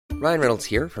Ryan Reynolds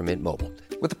here from Mint Mobile.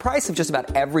 With the price of just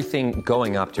about everything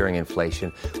going up during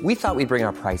inflation, we thought we'd bring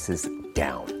our prices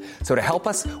down. So to help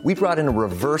us, we brought in a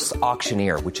reverse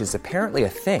auctioneer, which is apparently a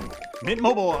thing. Mint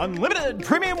Mobile Unlimited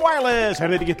Premium Wireless. How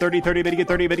to get 30, 30, bit to get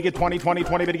 30, bit to get 20, 20,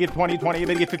 20, bit to get 20, 20,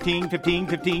 bit to get 15, 15,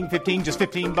 15, 15, just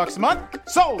 $15 a month?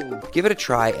 Sold! Give it a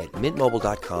try at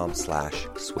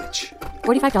mintmobile.com/switch.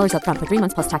 $45 up front for 3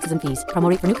 months plus taxes and fees. Promo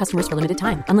rate for new customers for limited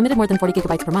time. Unlimited more than 40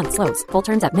 gigabytes per month. Slows full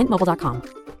terms at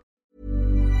mintmobile.com.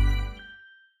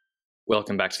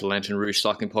 Welcome back to the Lantern Rouge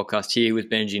Cycling Podcast here with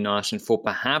Benji Nyson for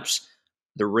perhaps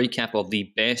the recap of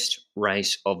the best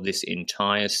race of this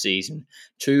entire season.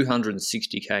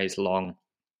 260 Ks long.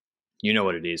 You know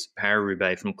what it is.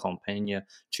 Paris-Roubaix from Compiègne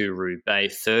to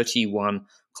Roubaix. 31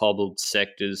 cobbled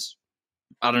sectors.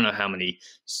 I don't know how many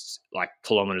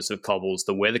kilometers of cobbles.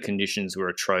 The weather conditions were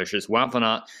atrocious. Wout van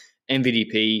Aert,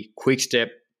 MVDP,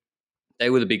 Quickstep, they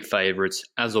were the big favourites.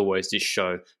 As always, this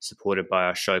show supported by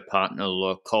our show partner,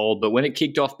 Le Col. But when it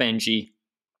kicked off, Benji,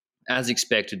 as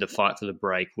expected, the fight for the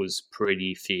break was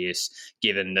pretty fierce,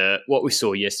 given what we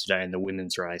saw yesterday in the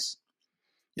women's race.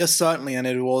 Yes, certainly, and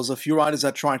it was a few riders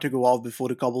that tried to go off before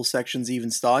the cobble sections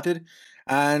even started,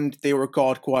 and they were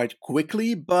caught quite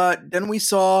quickly, but then we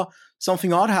saw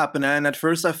something odd happen, and at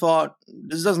first I thought,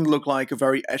 this doesn't look like a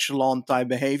very echelon-type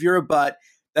behavior, but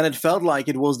then it felt like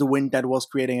it was the wind that was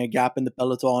creating a gap in the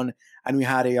peloton, and we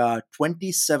had a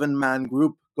 27-man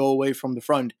group go away from the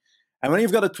front. And when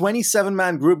you've got a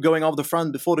 27-man group going off the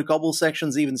front before the cobble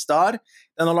sections even start,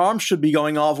 then alarms should be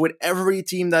going off with every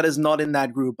team that is not in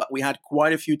that group. But we had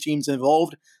quite a few teams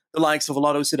involved, the likes of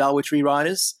Lotto Soudal with 3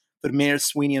 riders, Vermeer,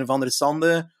 Sweeney, and Van der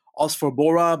Sande, Os for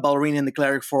Bora, Ballerini and de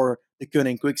Klerk for the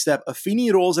Koenig Quickstep,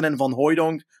 Affini, Rosen, and Van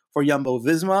Hooijdonk for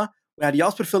Jumbo-Visma. We had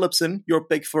Jasper Philipsen, your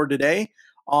pick for the day,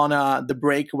 on the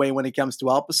breakaway when it comes to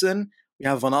Alpecin. We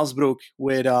have Van Asbroek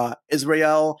with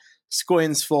Israel,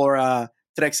 Scoyens for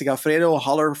Trek Segafredo,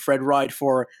 Haller, Fred Wright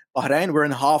for Bahrain. We're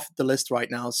in half the list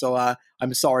right now, so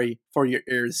I'm sorry for your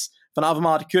ears. Van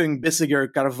Avermaet, Kung,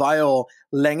 Bissiger, Carvalho,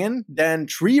 Lengen. Then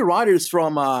 3 riders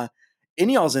from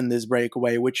Ineos in this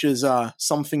breakaway, which is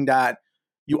something that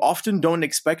you often don't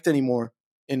expect anymore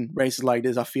in races like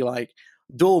this, I feel like.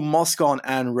 Dole, Moscon,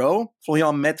 and Rowe.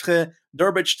 Florian Metre,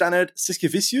 Durbridge, Stannard,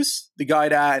 Siskevicius, the guy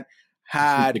that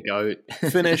had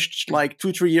finished like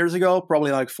 2-3 years ago,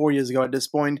 probably like 4 years ago at this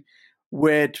point,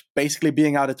 with basically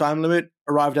being out of time limit,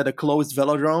 arrived at a closed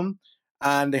velodrome,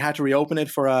 and they had to reopen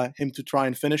it for him to try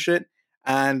and finish it.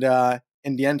 And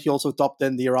in the end, he also topped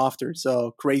 10 the year after.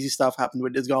 So crazy stuff happened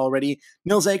with this guy already.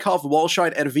 Nils Eekhoff,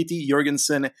 Walscheid, Erviti,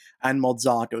 Jurgensen, and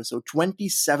Mozzato. So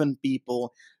 27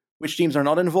 people. Which teams are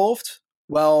not involved?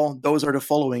 Well, those are the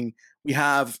following. We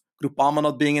have Groupama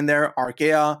not being in there,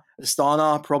 Arkea,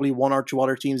 Astana, probably 1 or 2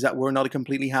 other teams that were not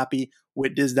completely happy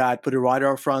with this, that put a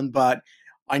rider up front. But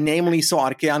I namely saw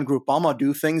Arkea and Groupama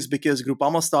do things because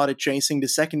Groupama started chasing the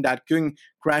second that Kung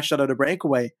crashed out of the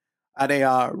breakaway at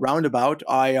a roundabout.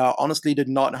 I honestly did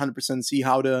not 100% see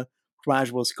how the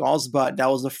crash was caused, but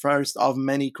that was the first of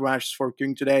many crashes for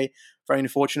Kung today. Very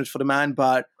unfortunate for the man,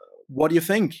 but what do you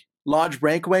think? Large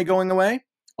breakaway going away?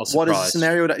 What is the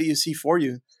scenario that you see for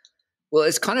you? Well,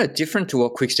 it's kind of different to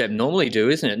what Quickstep normally do,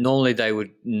 isn't it? Normally they would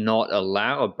not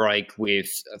allow a break with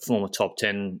a former top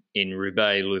 10 in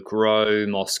Roubaix, Luke Rowe,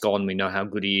 Moscon. We know how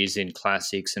good he is in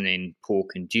classics and in poor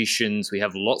conditions. We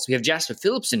have Jasper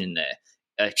Philipsen in there,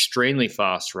 an extremely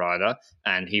fast rider,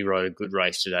 and he rode a good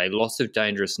race today. Lots of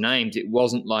dangerous names. It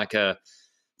wasn't like a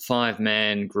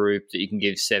 5-man group that you can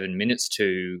give 7 minutes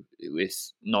to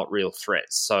with not real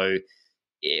threats. So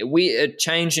a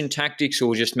change in tactics,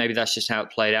 or just maybe that's just how it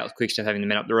played out with Quickstep having the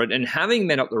men up the road. And having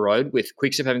men up the road with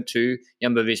Quickstep having 2,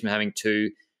 Jumbo-Visma having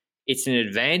 2, it's an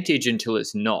advantage until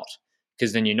it's not,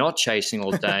 because then you're not chasing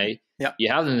all day. Yep.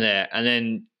 You have them there, and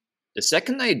then the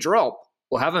second they drop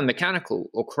or have a mechanical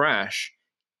or crash,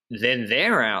 then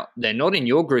they're out. They're not in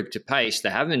your group to pace. They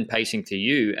haven't been pacing for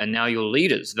you, and now your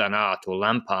leaders, Van Aert or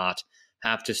Lampaert,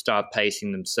 have to start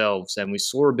pacing themselves. And we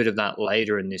saw a bit of that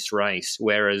later in this race,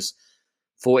 whereas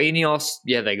for Ineos,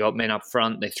 they got men up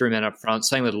front. They threw men up front.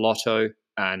 Same with Lotto.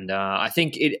 And I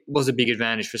think it was a big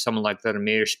advantage for someone like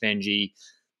Vermeer, Spengi.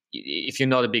 If you're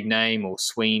not a big name, or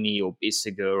Sweeney or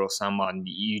Bissiger or someone,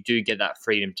 you do get that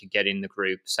freedom to get in the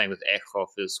group. Same with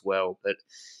Eekhoff as well. But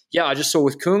I just saw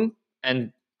with Kung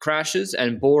and crashes,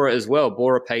 and Bora as well.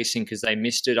 Bora pacing because they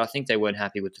missed it. I think they weren't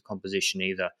happy with the composition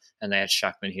either. And they had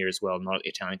Schachmann here as well, not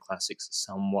Italian Classics.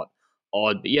 Somewhat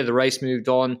odd. But the race moved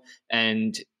on,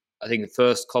 and I think the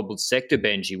first cobbled sector,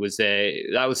 Benji, was there.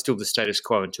 That was still the status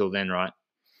quo until then, right?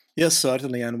 Yes,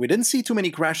 certainly. And we didn't see too many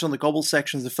crashes on the cobble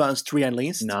sections, the first 3 at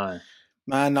least. No.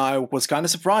 Man, I was kind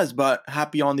of surprised, but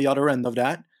happy on the other end of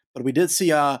that. But we did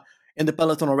see in the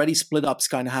peloton already split ups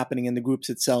kind of happening in the groups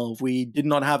itself. We did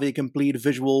not have a complete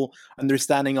visual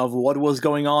understanding of what was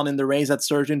going on in the race at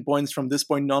certain points from this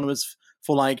point onwards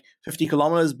for like 50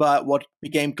 kilometers. But what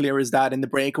became clear is that in the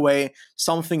breakaway,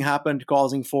 something happened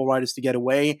causing 4 riders to get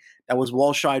away. That was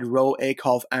Walscheid, Rowe,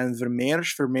 Eekhoff, and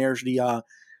Vermeers. Vermeers, the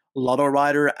Lotto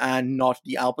rider, and not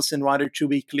the Alpecin rider, to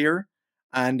be clear.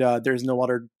 And there's no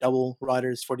other double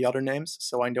riders for the other names,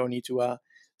 so I don't need to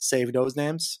save those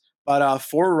names. But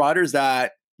 4 riders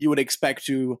that you would expect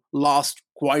to last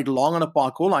quite long on a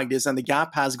parcours like this, and the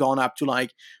gap has gone up to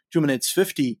like 2 minutes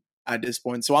 50 at this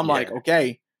point. So I'm like,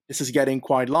 okay, this is getting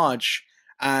quite large.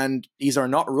 And these are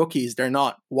not rookies, they're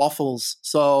not waffles.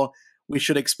 So we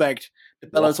should expect the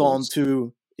peloton Waffles.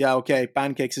 to,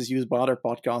 pancakes is used by other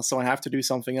podcasts, so I have to do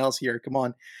something else here. Come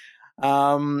on.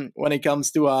 When it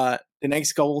comes to the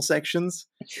next couple sections,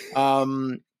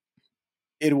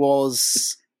 it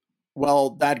was,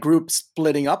 that group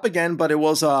splitting up again, but it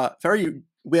was very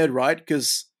weird, right?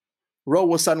 Because Rowe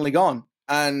was suddenly gone.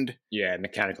 And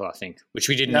mechanical, I think, which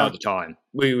we didn't know at the time.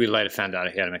 We later found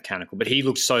out he had a mechanical, but he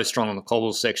looked so strong on the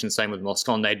cobbles section. Same with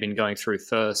Moscon. They'd been going through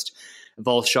first.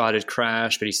 Volscheid had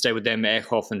crashed, but he stayed with them.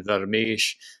 Eekhoff and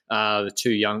Vermeers, the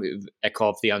two young,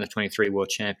 Eekhoff, the under-23 world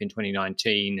champion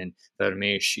 2019, and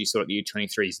Vermeers, he saw at the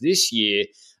U23s this year,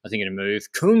 I think in a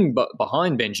move. Kung,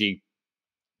 behind Benji,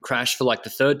 crashed for like the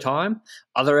 3rd time.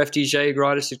 Other FDJ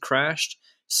riders had crashed.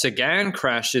 Sagan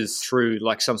crashes through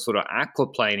like some sort of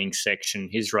aquaplaning section.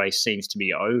 His race seems to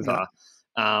be over.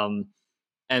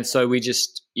 And so we're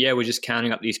just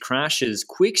counting up these crashes.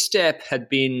 Quickstep had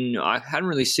been, I hadn't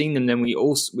really seen them. Then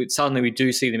suddenly we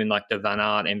do see them in like the Van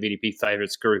Aert MVDP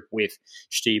favourites group with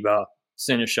Stieber,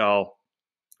 Seneschal,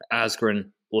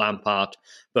 Asgreen, Lampard,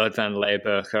 Bert van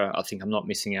Leeuwenberger. I think I'm not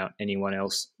missing out anyone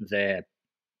else there.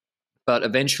 But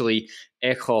eventually,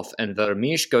 Eekhoff and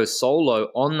Vermeers go solo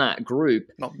on that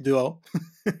group. Not duo.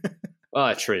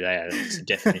 Oh, true. That's a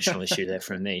definitional issue there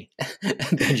for me.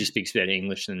 Benji speaks better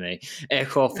English than me.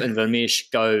 Eekhoff and Vermeers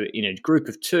go in a group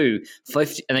of 2,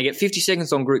 and they get 50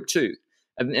 seconds on group 2.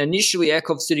 Initially,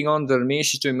 Eekhoff's sitting on,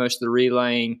 Vermeers is doing most of the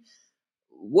relaying.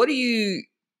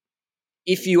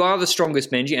 If you are the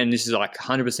strongest, Benji, and this is like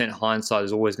 100% hindsight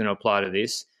is always going to apply to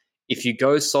this, if you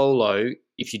go solo,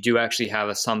 if you do actually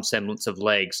have some semblance of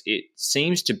legs, it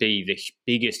seems to be the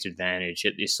biggest advantage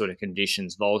at this sort of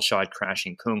conditions. Volscheid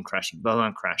crashing, Kung crashing,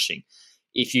 Bowen crashing.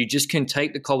 If you just can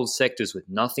take the cobbled sectors with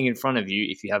nothing in front of you,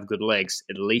 if you have good legs,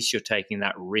 at least you're taking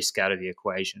that risk out of the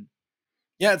equation.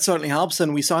 Yeah, it certainly helps.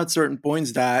 And we saw at certain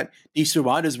points that these 2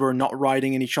 riders were not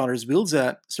riding in each other's wheels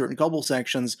at certain cobble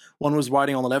sections. One was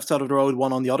riding on the left side of the road,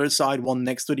 one on the other side, one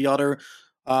next to the other.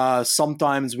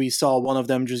 Sometimes we saw one of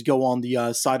them just go on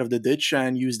the side of the ditch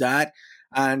and use that.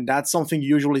 And that's something you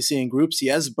usually see in groups,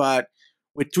 yes. But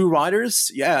with 2 riders,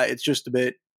 it's just a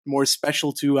bit more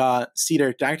special to see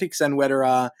their tactics and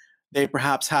whether they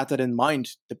perhaps had that in mind,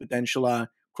 the potential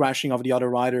crashing of the other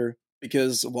rider.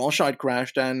 Because Walscheid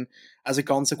crashed, and as a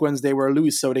consequence, they were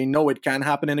loose. So they know it can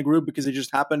happen in a group because it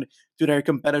just happened to their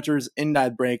competitors in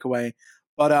that breakaway.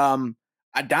 But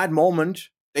at that moment,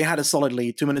 they had a solid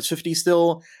lead, 2 minutes 50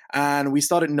 still, and we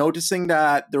started noticing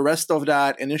that the rest of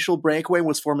that initial breakaway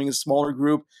was forming a smaller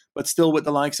group, but still with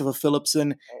the likes of a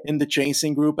Philipsen in the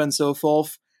chasing group and so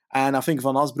forth. And I think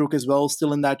Van Asbroek as well,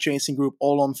 still in that chasing group,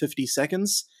 all on 50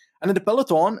 seconds. And in the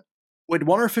peloton, with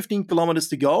 1 or 15 kilometers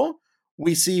to go,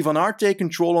 we see Van Aert take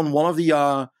control on one of the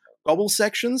cobble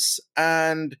sections,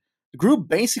 and the group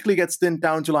basically gets thinned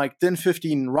down to like 10,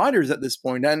 15 riders at this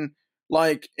point. And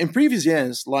like in previous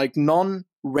years, like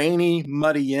non-rainy,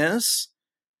 muddy years,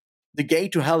 the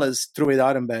gate to hell is through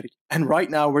Uidenberg. And right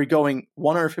now we're going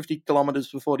 150 kilometers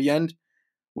before the end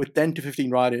with 10 to 15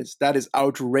 riders. That is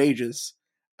outrageous.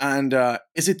 And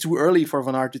is it too early for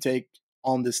Van Aert to take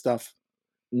on this stuff?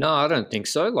 No, I don't think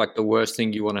so. Like the worst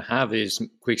thing you want to have is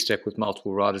Quickstep with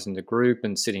multiple riders in the group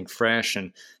and sitting fresh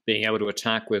and being able to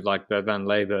attack with like Bert van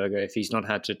Leeuwenberger if he's not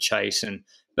had to chase and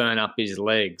burn up his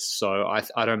legs. So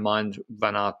I don't mind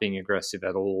Van Aert being aggressive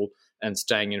at all and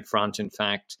staying in front. In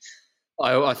fact,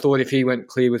 I thought if he went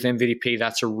clear with MVDP,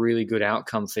 that's a really good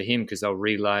outcome for him because they'll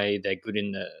relay. They're good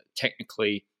in the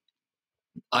technically.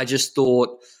 I just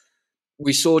thought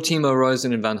we saw Timo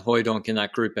Rosen and Van Hooijdonk in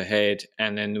that group ahead,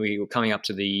 and then we were coming up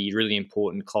to the really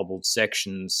important cobbled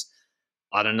sections.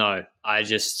 I don't know.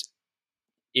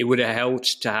 It would have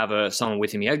helped to have someone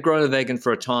with him. He had Groenewegen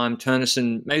for a time.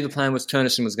 Turnison, maybe the plan was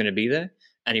Turnison was going to be there,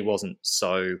 and he wasn't.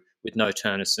 So with no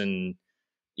Turnison,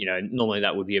 normally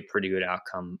that would be a pretty good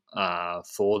outcome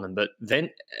for them. But then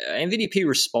MVDP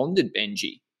responded,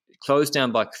 Benji. closed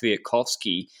down by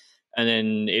Kwiatkowski, and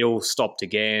then it all stopped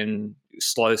again.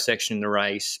 Slow section in the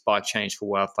race, bike change for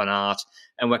Wout van Aert,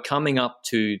 and we're coming up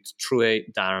to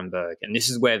True-Darenberg, and this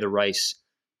is where the race,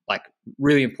 like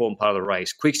really important part of the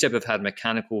race. Quickstep have had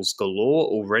mechanicals galore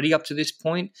already up to this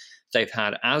point. They've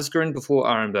had Asgreen before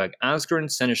Arenberg.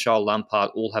 Asgreen, Seneschal,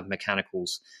 Lampard all have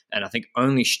mechanicals, and I think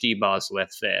only Stibar's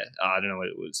left there. I don't know what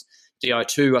it was.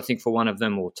 Di2, I think, for one of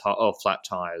them, or flat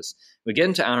tires. We get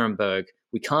into Arenberg.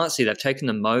 We can't see. They've taken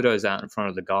the motos out in front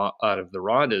of the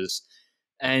riders.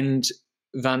 And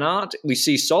Van Aert, we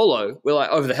see solo. We're like,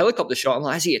 over the helicopter shot, I'm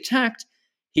like, has he attacked?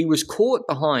 He was caught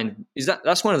behind.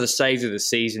 That's one of the saves of the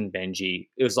season, Benji.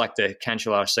 It was like the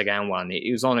Cancellara Sagan one.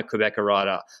 He was on a Quebecer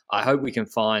rider. I hope we can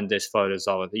find there's photos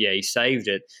of it. Yeah, he saved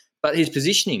it. But his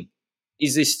positioning,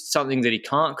 is this something that he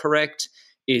can't correct?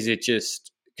 Is it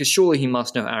just, because surely he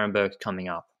must know Arenberg's coming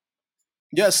up.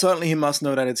 Yeah, certainly he must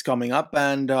know that it's coming up.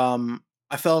 And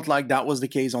I felt like that was the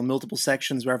case on multiple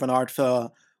sections where Van Aert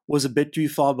was a bit too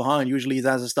far behind. Usually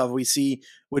that's the stuff we see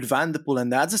with Van der Poel,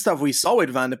 and that's the stuff we saw with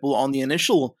Van der Poel on the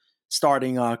initial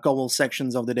starting couple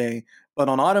sections of the day. But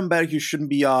on Arenberg, you shouldn't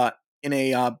be in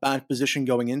a bad position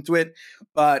going into it.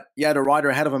 But yeah, the rider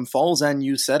ahead of him falls, and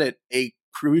you said it, a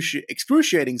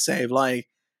excruciating save, like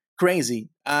crazy.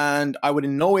 And I would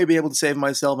in no way be able to save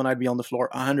myself, and I'd be on the floor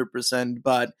 100%.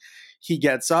 But he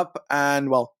gets up, and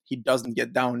well, he doesn't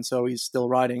get down, so he's still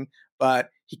riding. But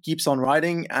he keeps on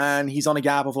riding, and he's on a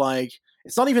gap of like,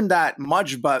 it's not even that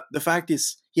much, but the fact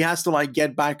is he has to like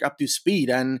get back up to speed.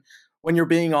 And when you're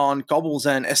being on cobbles,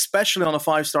 and especially on a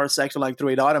 5-star sector like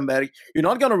True-Darenberg, you're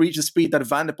not going to reach the speed that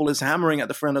Van der Poel is hammering at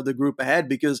the front of the group ahead,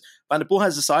 because Van der Poel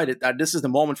has decided that this is the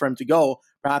moment for him to go.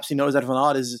 Perhaps he knows that Van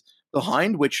Aert is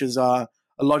behind, which is a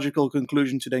logical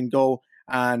conclusion to then go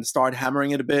and start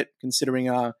hammering it a bit, considering,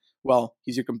 well,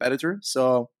 he's your competitor.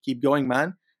 So keep going,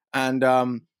 man. And,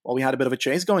 well, we had a bit of a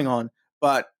chase going on,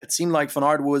 but it seemed like Van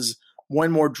Aert was more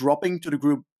and more dropping to the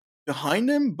group behind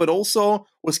him, but also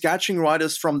was catching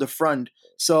riders from the front.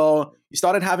 So you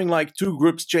started having like two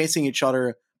groups chasing each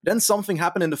other. Then something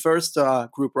happened in the first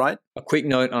group, right? A quick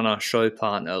note on our show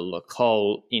partner, Le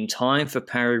Col. In time for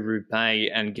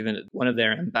Paris-Roubaix, and given that one of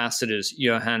their ambassadors,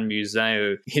 Johan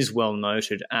Museo, is well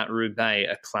noted at Roubaix,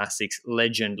 a classics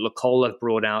legend, Le Col have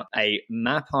brought out a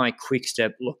Mapai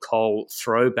Quickstep Le Col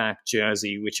throwback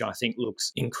jersey, which I think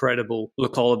looks incredible. Le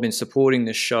Col have been supporting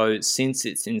the show since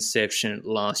its inception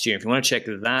last year. If you want to check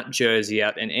that jersey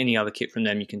out and any other kit from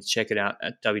them, you can check it out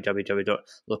at www.lecol.cc.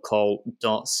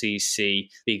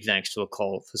 Big thanks to Le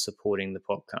Col for supporting the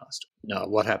podcast. No,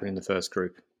 what happened in the first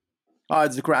group? Oh,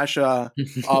 it's the crash of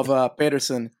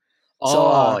Pedersen.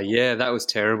 Yeah, that was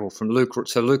terrible. From Luke.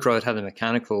 So Luke Road had the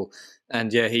mechanical,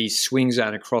 and yeah, he swings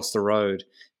out across the road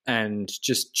and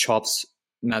just chops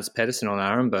Mads Pedersen on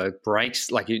Arenberg, breaks,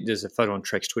 like there's a photo on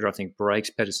Trek's Twitter, I think, breaks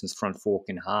Pedersen's front fork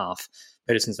in half.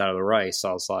 Pedersen's out of the race. So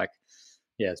I was like,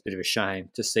 yeah, it's a bit of a shame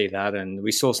to see that. And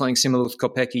we saw something similar with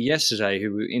Kopecky yesterday,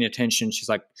 who inattention, she's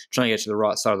like trying to get to the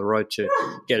right side of the road to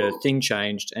get her thing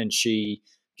changed, and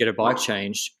get her bike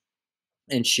changed,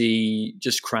 and she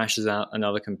just crashes out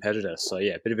another competitor. So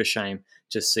yeah, a bit of a shame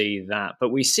to see that. But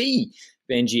we see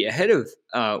Benji ahead of,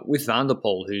 with Van der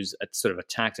Poel, who's sort of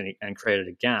attacked and created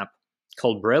a gap,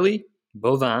 Colbrelli,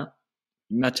 Bovin,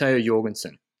 Matteo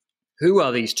Jorgensen. Who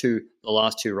are these two, the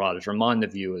last two riders? Remind the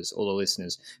viewers or the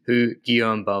listeners who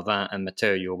Guillaume Bovin and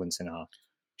Matteo Jorgensen are.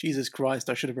 Jesus Christ,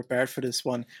 I should have prepared for this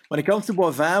one. When it comes to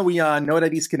Bovin, we know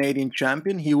that he's Canadian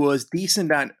champion. He was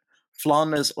decent at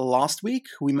Flanders last week.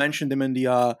 We mentioned him in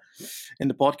the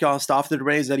podcast after the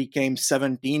race that he came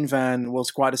 17th and was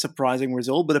quite a surprising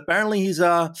result. But apparently he's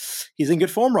in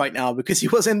good form right now, because he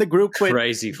was in the group with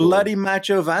Crazy bloody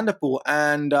Mathieu Van der Poel.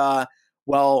 And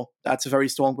well, that's a very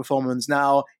strong performance.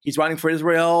 Now, he's riding for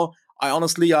Israel. I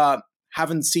honestly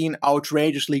haven't seen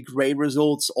outrageously great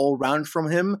results all round from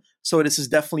him. So this is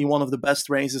definitely one of the best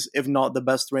races, if not the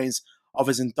best race of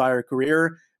his entire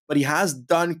career. But he has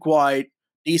done quite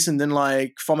decent in,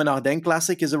 like, From an Ardennes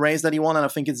Classic is a race that he won. And I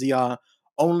think it's the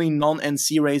only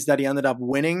non-NC race that he ended up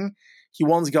winning. He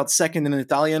once got second in an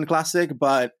Italian Classic.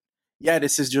 But yeah,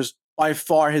 this is just by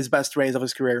far his best race of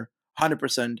his career.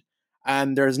 100%.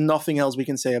 And there's nothing else we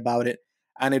can say about it.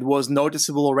 And it was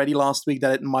noticeable already last week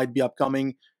that it might be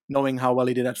upcoming, knowing how well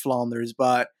he did at Flanders.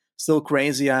 But still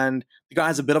crazy. And the guy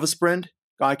has a bit of a sprint.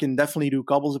 Guy can definitely do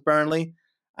cobbles, apparently.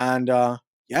 And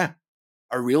yeah,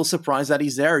 a real surprise that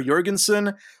he's there.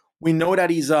 Jorgensen, we know that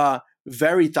he's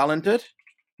very talented.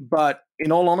 But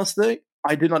in all honesty,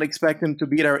 I did not expect him to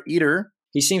be there either.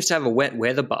 He seems to have a wet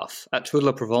weather buff. At Tour de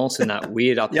la Provence in that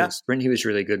weird uphill sprint, he was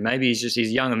really good. Maybe he's a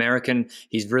young American.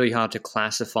 He's really hard to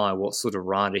classify what sort of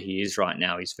rider he is right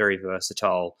now. He's very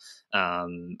versatile,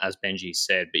 as Benji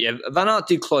said. But yeah, Van Aert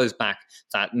did close back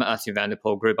that Mathieu van der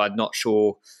Poel group. I'm not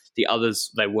sure the others,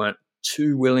 they weren't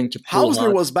too willing to pull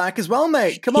Hausler was back as well,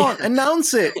 mate. Come on,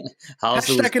 announce it.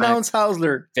 Hashtag announce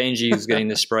Hausler. Benji was getting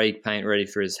the spray paint ready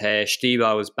for his hair.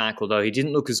 Stybar was back, although he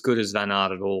didn't look as good as Van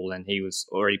Aert at all, and he was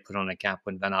already put on a gap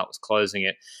when Van Aert was closing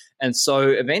it. And so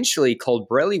eventually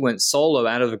Colbrelli went solo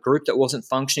out of a group that wasn't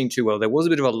functioning too well. There was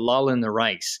a bit of a lull in the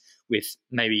race with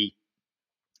maybe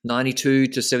 92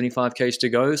 to 75 Ks to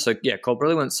go. So yeah,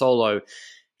 Colbrelli went solo.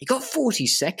 He got 40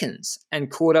 seconds and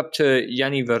caught up to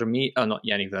Florian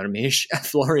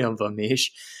Vermeersch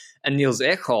and Niels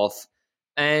Eckhoff.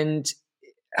 And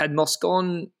had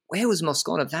Moscon, where was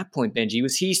Moscon at that point, Benji?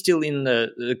 Was he still in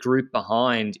the group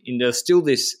behind? And there's still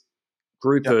this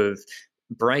group of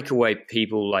breakaway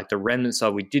people, like the remnant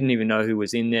side. We didn't even know who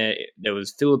was in there. There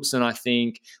was Philipsen, I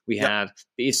think. We had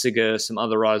Issager, some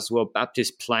other riders as well,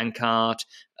 Baptiste Plancart,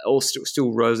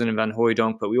 still Rosen and Van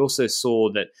Hooijdonk. But we also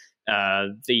saw that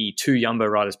the two Jumbo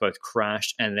riders both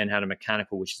crashed and then had a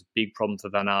mechanical, which is a big problem for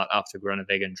Van Aert after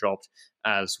Groenewegen dropped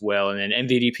as well. And then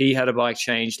MVDP had a bike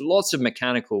change, lots of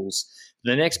mechanicals.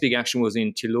 The next big action was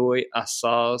in Tilloy,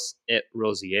 Assas et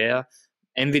Rosières.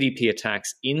 MVDP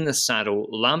attacks in the saddle.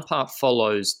 Lampard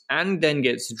follows and then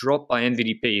gets dropped by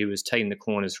MVDP, who was taking the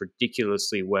corners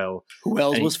ridiculously well. Who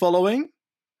else was following?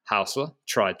 Hausler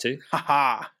tried to.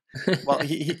 Haha. Well,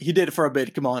 he did it for a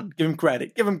bit. Come on, give him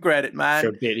credit. Give him credit, man. For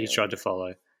a bit, he tried to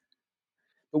follow.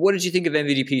 But what did you think of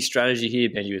MVDP's strategy here,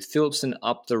 Benji? With Philipsen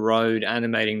up the road,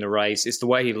 animating the race. It's the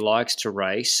way he likes to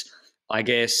race. I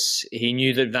guess he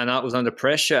knew that Van Aert was under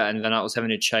pressure and Van Aert was having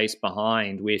to chase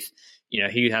behind with,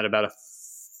 he had about a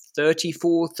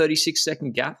 34, 36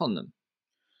 second gap on them.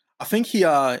 I think he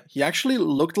actually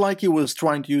looked like he was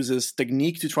trying to use his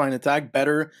technique to try and attack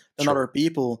better than other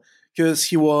people, because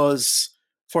he was...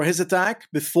 For his attack,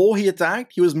 before he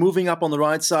attacked, he was moving up on the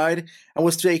right side and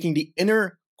was taking the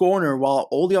inner corner while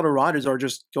all the other riders are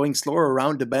just going slower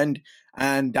around the bend.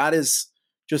 And that is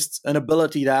just an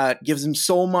ability that gives him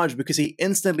so much, because he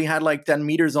instantly had like 10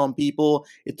 meters on people.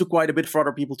 It took quite a bit for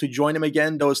other people to join him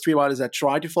again, those three riders that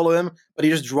tried to follow him, but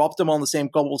he just dropped them on the same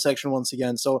cobble section once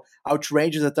again. So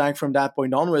outrageous attack from that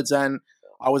point onwards. And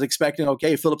I was expecting,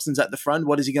 okay, Philipsen's at the front.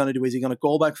 What is he going to do? Is he going to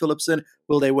call back Philipsen?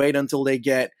 Will they wait until they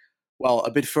get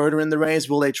a bit further in the race?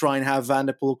 Will they try and have Van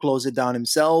der Poel close it down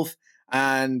himself?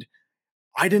 And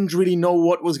I didn't really know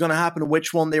what was going to happen,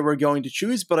 which one they were going to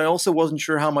choose, but I also wasn't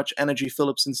sure how much energy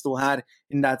Philipsen still had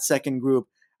in that second group.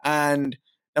 And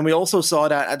we also saw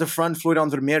that at the front, Florian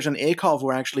Vermeersch and Eekhoff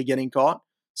were actually getting caught.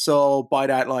 So by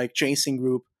that chasing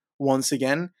group once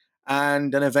again.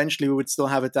 And then eventually we would still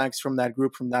have attacks from that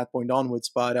group from that point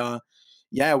onwards. But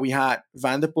we had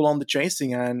Van der Poel on the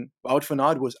chasing, and Wout van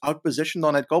Aert was outpositioned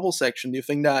on that cobble section. Do you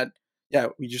think that,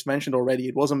 we just mentioned already,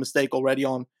 it was a mistake already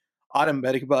on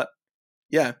Arenberg, but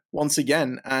once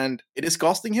again, and it is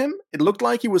costing him. It looked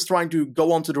like he was trying to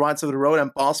go onto the right side of the road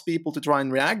and pass people to try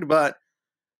and react, but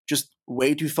just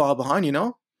way too far behind,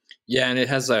 Yeah, and it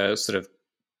has a sort of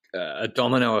a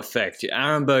domino effect.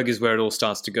 Arenberg is where it all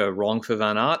starts to go wrong for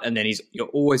Van Aert, and then you're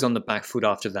always on the back foot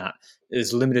after that.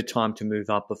 There's limited time to move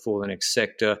up before the next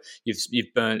sector.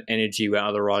 You've burnt energy where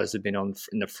other riders have been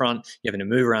in the front. You're having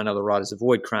to move around other riders,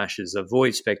 avoid crashes,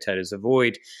 avoid spectators,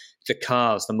 avoid the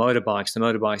cars, the motorbikes. The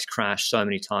motorbikes crash so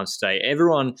many times today.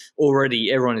 Everyone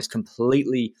is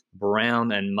completely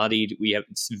brown and muddied.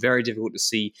 It's very difficult to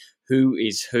see who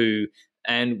is who,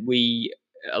 and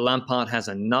Lampard has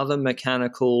another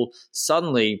mechanical.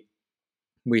 Suddenly,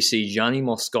 we see Gianni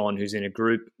Moscon, who's in a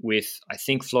group with, I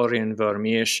think, Florian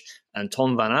Vermeersch and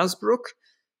Tom van Asbroek.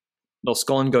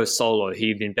 Moscon goes solo.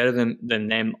 He'd been better than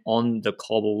them on the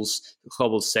cobbles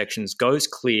sections, goes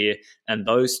clear, and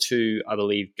those two, I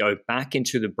believe, go back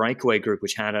into the breakaway group,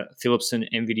 which had Philipsen,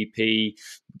 MVDP,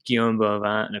 Guillaume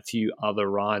Bovin, and a few other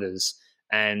riders.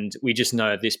 And we just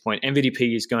know at this point,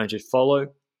 MVDP is going to follow,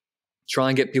 try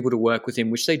and get people to work with him,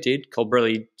 which they did.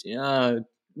 Colbrelli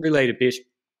relayed a bit.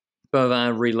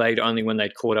 Bovin relayed only when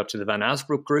they'd caught up to the Van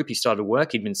Asbroek group. He started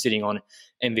work. He'd been sitting on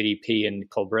MVDP and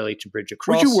Colbrelli to bridge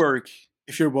across. Would you work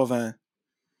if you're Bovin?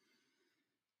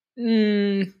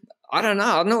 I don't know.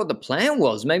 I don't know what the plan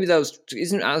was. Maybe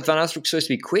isn't Van Asbroek supposed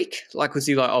to be quick? Was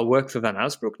he I'll work for Van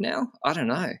Asbroek now? I don't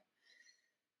know.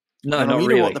 No, I don't not know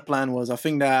really. What the plan was. I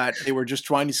think that they were just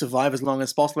trying to survive as long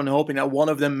as possible and hoping that one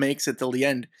of them makes it till the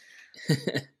end.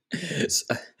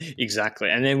 Exactly.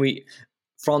 And then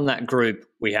from that group,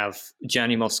 we have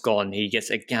Gianni Moscon. He gets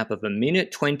a gap of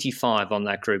 1:25 on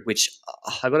that group, which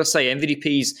I got to say,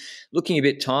 MVDP's looking a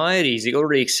bit tired. He's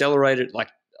already accelerated like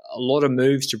a lot of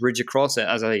moves to bridge across.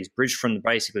 As I say, he's bridged from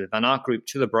basically the Van Aert group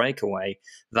to the breakaway.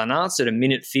 Van Aert's at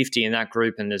 1:50 in that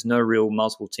group, and there's no real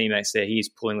multiple teammates there. He's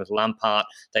pulling with Lampard.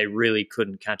 They really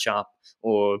couldn't catch up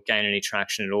or gain any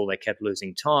traction at all. They kept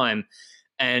losing time.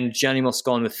 And Gianni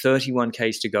Moscon with 31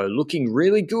 Ks to go, looking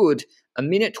really good.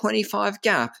 1:25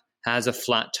 gap, has a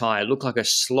flat tire. It looked like a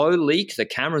slow leak. The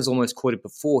cameras almost caught it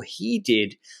before he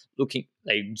did.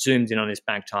 They zoomed in on his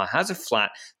back tire, has a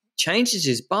flat, changes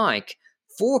his bike.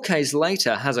 4 Ks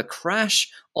later, has a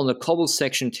crash on the cobble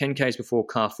section 10 Ks before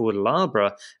Carrefour de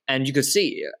l'Arbre. And you could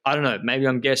see, I don't know, maybe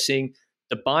I'm guessing,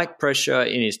 the bike pressure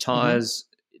in his tires,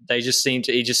 he just seemed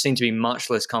to be much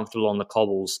less comfortable on the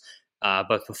cobbles,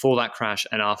 both before that crash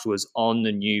and afterwards on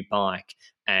the new bike.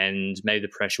 And maybe the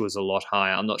pressure was a lot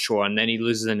higher. I'm not sure. And then he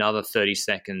loses another 30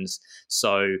 seconds.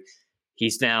 So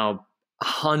he's now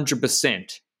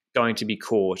 100% going to be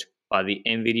caught by the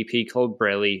MVDP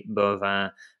Colbrelli,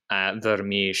 Bovin,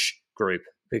 Vermeersch group,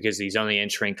 because he's only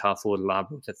entering Carrefour de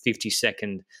l'Arbre with a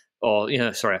 15-second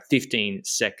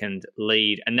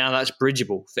lead. And now that's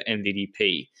bridgeable for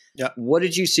MVDP. Yeah. What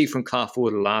did you see from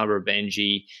Carrefour de l'Arbre,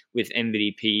 Benji, with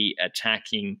MVDP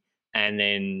attacking and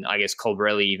then I guess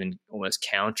Colbrelli even almost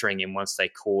countering him once they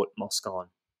caught Moscon?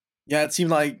 Yeah, it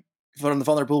seemed like Van der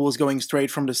Poel was going straight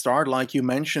from the start, like you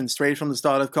mentioned, straight from the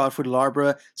start of Carrefour de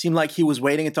l'Arbre. Seemed like he was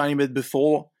waiting a tiny bit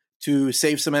before to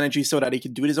save some energy so that he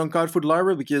could do this on Carrefour de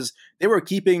l'Arbre, because they were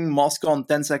keeping Moscon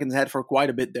 10 seconds ahead for quite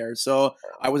a bit there. So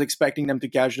I was expecting them to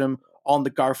catch them on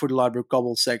the Carrefour de l'Arbre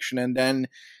cobble section. And then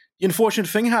the unfortunate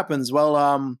thing happens.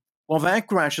 Well, Van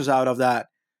crashes out of that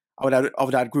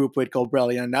group with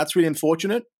Colbrelli, and that's really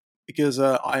unfortunate because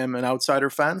I am an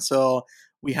outsider fan. So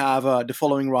we have the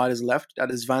following riders left. That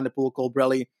is Van der Poel,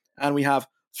 Colbrelli, and we have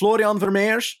Florian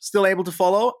Vermeersch still able to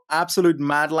follow. Absolute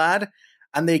mad lad.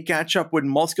 And they catch up with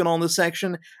Moscon on the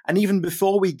section. And even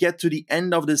before we get to the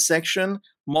end of this section,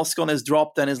 Moscon is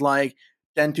dropped and is like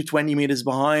 10 to 20 meters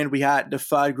behind. We had the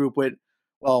third group with,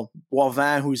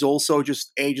 Boivin, who's also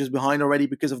just ages behind already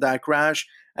because of that crash.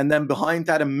 And then behind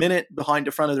that, a minute behind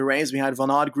the front of the race, we had Van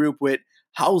Aert group with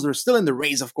Hauser, still in the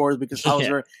race, of course, because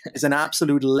Hauser is an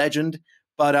absolute legend.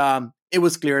 But it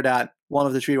was clear that one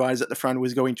of the three riders at the front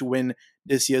was going to win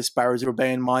this year's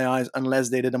Paris-Roubaix in my eyes, unless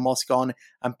they did a Moscon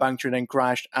and punctured and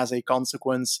crashed as a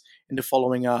consequence in the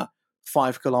following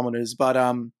 5 kilometers. But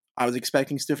I was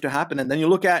expecting stuff to happen. And then you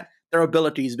look at their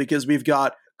abilities, because we've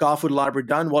got Carrefour de l'Arbre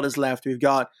done. What is left? We've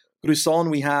got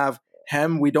Gruson, we have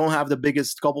Hem. We don't have the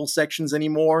biggest cobble sections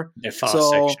anymore. They're fast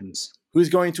sections. Who's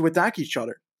going to attack each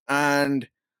other? And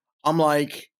I'm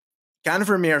like, can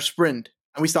Vermeer sprint?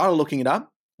 And we started looking it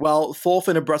up. Well, fourth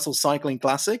in a Brussels Cycling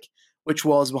Classic, which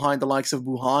was behind the likes of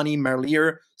Buhani,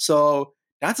 Merlier. So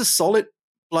that's a solid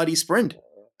bloody sprint.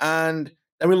 And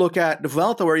then we look at the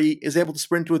Vuelta, where he is able to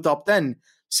sprint to a top 10.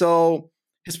 So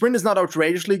his sprint is not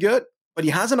outrageously good, but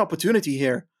he has an opportunity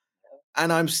here.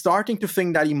 And I'm starting to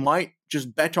think that he might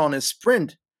just bet on his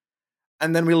sprint.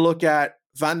 And then we look at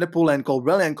Van der Poel and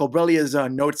Colbrelli is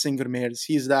noticing Vermeers.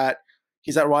 He's that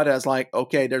rider that's like,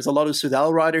 okay, there's a lot of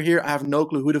Soudal rider here. I have no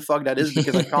clue who the fuck that is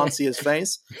because I can't see his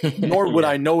face. Nor would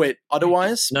I know it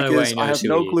otherwise, because I have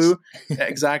no clue.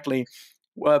 Exactly.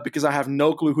 Because I have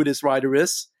no clue who this rider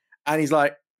is. And he's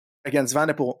like, against Van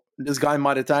der Poel, this guy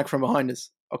might attack from behind us.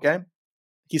 Okay?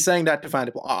 He's saying that to Van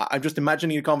der Poel. I'm just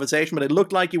imagining a conversation, but it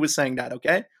looked like he was saying that,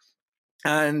 okay?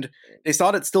 And they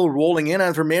started still rolling in,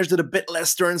 and Vermeers did a bit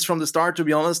less turns from the start, to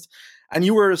be honest. And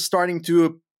you were starting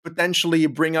to potentially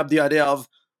bring up the idea of,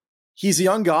 he's a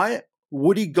young guy.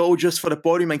 Would he go just for the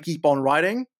podium and keep on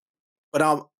riding? But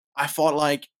I thought,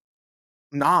 like,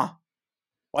 nah.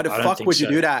 Why the fuck would you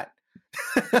do that?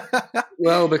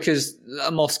 Well, because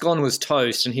Moscon was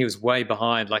toast and he was way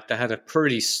behind. Like, they had a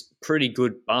pretty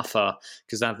good buffer,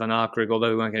 because that Van Aert group, although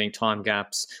we weren't getting time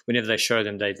gaps, whenever they showed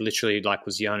them, they literally, like,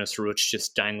 was Jonas Ruch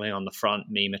just dangling on the front,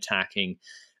 meme attacking.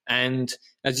 And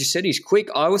as you said, he's quick.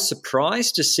 I was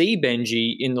surprised to see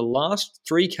Benji in the last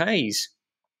 3Ks,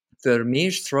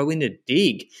 Vermeers throw in a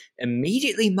dig,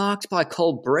 immediately marked by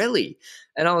Colbrelli.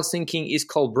 And I was thinking, is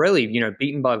Colbrelli,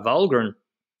 beaten by Valgren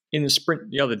in the sprint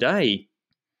the other day?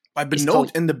 By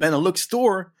Benoit in the Benelux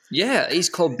Tour. Yeah, is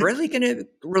Colbrelli going to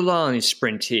rely on his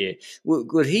sprint here?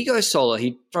 Would he go solo?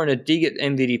 He'd thrown a dig at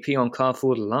MVDP on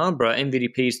Carrefour de l'Arbre.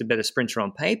 MVDP is the better sprinter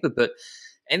on paper, but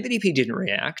MVDP didn't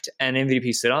react, and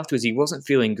MVDP said afterwards he wasn't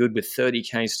feeling good with 30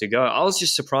 Ks to go. I was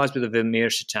just surprised with the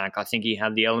Vermeersch attack. I think he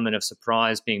had the element of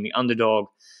surprise, being the underdog,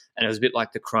 and it was a bit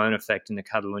like the Krohn effect in the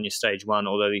Catalonia Stage 1,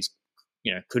 although these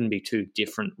couldn't be two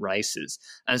different races.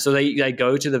 And so they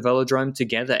go to the velodrome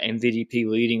together, MVDP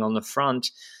leading on the front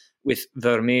with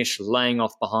Vermeersch laying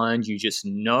off behind. You just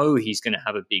know he's going to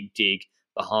have a big dig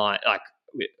behind, like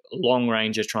long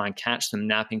range to try and catch them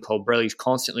napping. Colbrelli's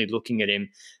constantly looking at him,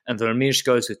 and Vermeersch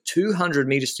goes with 200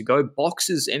 meters to go,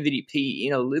 boxes MVDP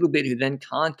in a little bit, who then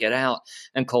can't get out,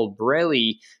 and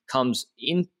Colbrelli comes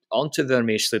in onto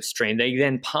Vermeersch slipstream. They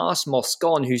then pass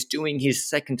Moscon, who's doing his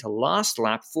second to last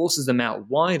lap, forces them out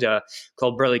wider.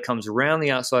 Colbrelli comes around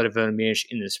the outside of Vermeersch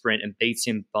in the sprint and beats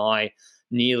him by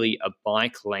nearly a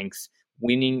bike length,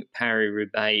 winning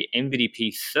Paris-Roubaix.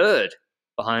 MVDP third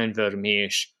behind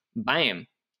Vermeersch. Bam!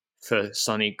 For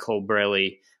Sonny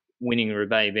Colbrelli, winning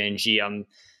Roubaix Benji.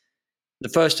 The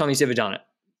first time he's ever done it.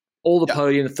 All the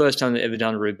podium, the first time they've ever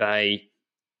done Roubaix.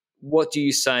 What do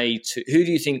you say to, who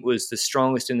do you think was the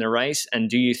strongest in the race?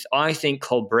 And I think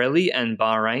Colbrelli and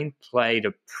Bahrain played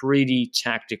a pretty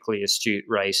tactically astute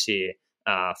race here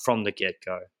from the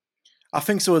get-go. I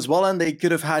think so as well, and they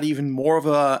could have had even more of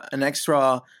an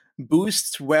extra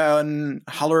boost when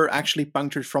Haller actually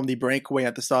punctured from the breakaway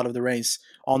at the start of the race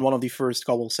on one of the first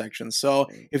couple sections. So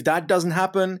if that doesn't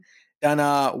happen, then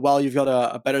you've got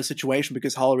a better situation,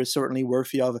 because Haller is certainly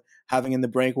worthy of having in the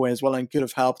breakaway as well, and could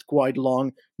have helped quite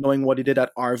long knowing what he did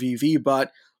at RVV.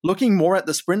 But looking more at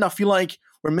the sprint, I feel like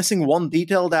we're missing one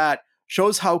detail that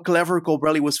shows how clever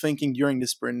Colbrelli was thinking during the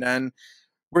sprint. And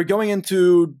we're going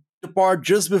into the part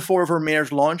just before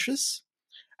Vermeersch launches,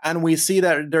 and we see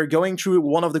that they're going through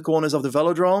one of the corners of the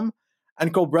velodrome,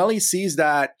 and Colbrelli sees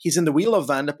that he's in the wheel of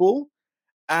Van der Poel,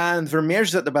 and Vermeersch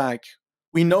is at the back.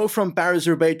 We know from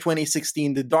Paris-Roubaix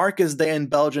 2016, the darkest day in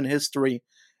Belgian history,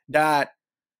 that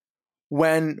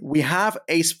when we have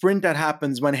a sprint that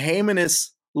happens, when Heyman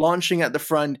is launching at the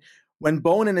front, when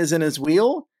Bonen is in his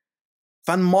wheel,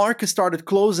 Van Marken started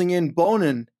closing in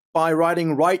Bonen by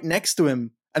riding right next to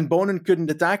him, and Bonen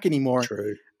couldn't attack anymore.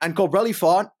 True. And Colbrelli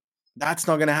thought, that's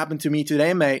not going to happen to me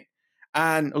today, mate.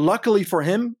 And luckily for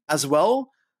him as well,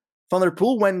 Van der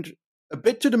Poel went a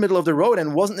bit to the middle of the road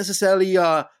and wasn't necessarily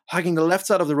hugging the left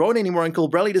side of the road anymore. And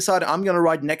Colbrelli decided, I'm going to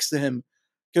ride next to him,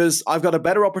 because I've got a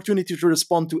better opportunity to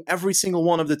respond to every single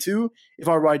one of the two if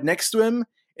I ride next to him,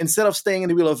 instead of staying in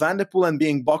the wheel of Van der Poel and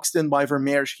being boxed in by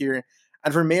Vermeersch here.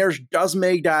 And Vermeersch does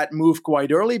make that move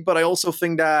quite early, but I also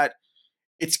think that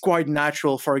it's quite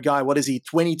natural for a guy,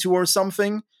 22 or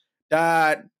something,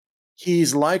 that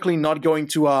he's likely not going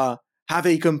to have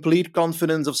a complete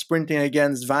confidence of sprinting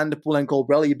against Van der Poel and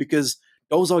Colbrelli, because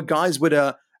those are guys with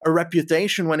a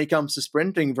reputation when it comes to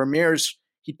sprinting. Vermeersch,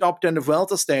 he topped in the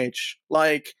Vuelta stage.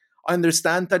 I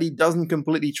understand that he doesn't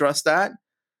completely trust that,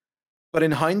 but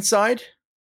in hindsight,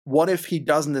 what if he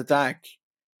doesn't attack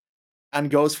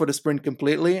and goes for the sprint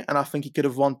completely? And I think he could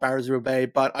have won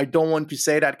Paris-Roubaix, but I don't want to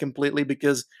say that completely,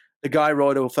 because the guy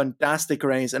rode a fantastic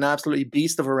race, an absolutely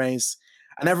beast of a race.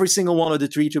 And every single one of the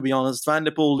three, to be honest, Van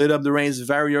der Poel lit up the race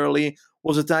very early,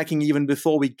 was attacking even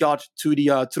before we got to the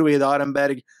Truhe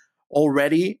d'Arenberg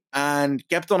already, and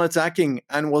kept on attacking,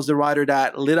 and was the rider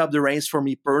that lit up the race for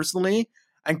me personally.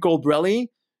 And Colbrelli,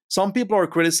 some people are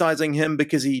criticizing him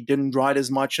because he didn't ride as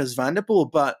much as Van der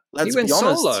Poel, but let's be honest. He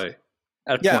went solo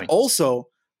at a point.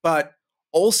 But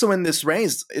also in this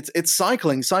race, it's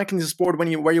cycling. Cycling is a sport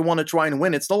where you want to try and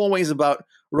win. It's not always about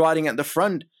riding at the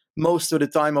front most of the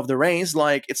time of the race.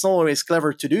 It's not always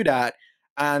clever to do that.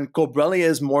 And Colbrelli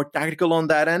is more tactical on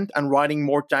that end, and riding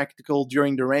more tactical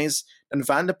during the race than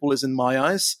Van der Poel is in my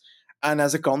eyes. And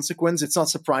as a consequence, it's not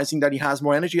surprising that he has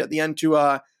more energy at the end to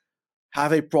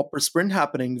have a proper sprint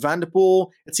happening. Van der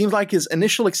Poel, it seems like his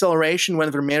initial acceleration when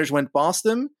Vermeersch went past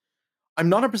him, I'm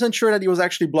not 100% sure that he was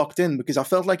actually blocked in, because I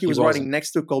felt like he was riding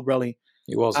next to Colbrelli.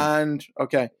 He wasn't.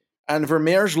 And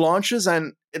Vermeersch launches,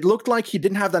 and it looked like he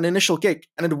didn't have that initial kick.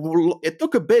 And it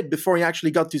took a bit before he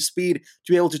actually got to speed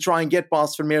to be able to try and get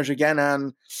past Vermeersch again.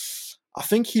 And I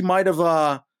think he might have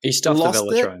he stuffed the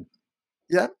velodrome.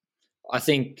 Yeah. I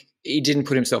think he didn't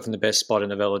put himself in the best spot in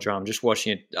the velodrome. Just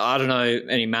watching it, I don't know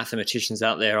any mathematicians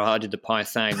out there. I did the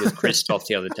Pythang with Christoph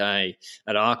the other day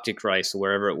at Arctic Race or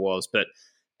wherever it was. But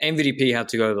MVDP had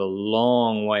to go the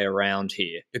long way around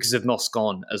here because of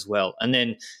Moscon as well. And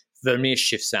then Vermeersch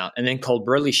shifts out, and then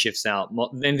Colbrelli shifts out.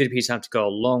 MVDP's have to go a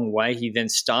long way. He then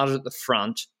started at the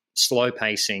front, slow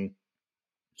pacing.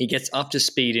 He gets up to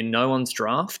speed in no one's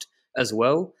draft as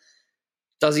well.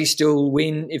 Does he still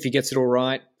win if he gets it all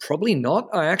right? Probably not.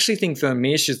 I actually think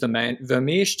Vermeersch is the man.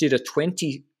 Vermeersch did a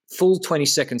full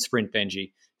 20-second sprint,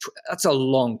 Benji. That's a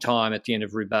long time at the end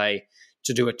of Roubaix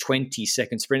to do a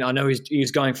 20-second sprint. I know he's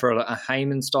going for a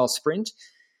Heyman-style sprint,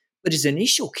 but his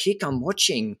initial kick I'm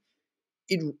watching,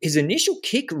 his initial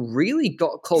kick really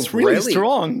got Colbrelli. It's really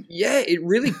strong. Yeah, it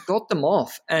really got them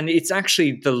off. And it's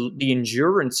actually the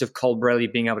endurance of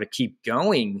Colbrelli being able to keep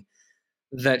going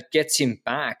that gets him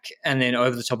back and then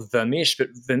over the top of Vermeersch. But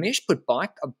Vermeersch put a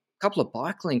couple of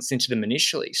bike links into them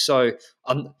initially. So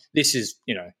this is,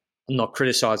 I'm not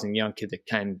criticising the young kid that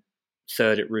came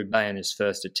third at Roubaix in his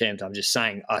first attempt. I'm just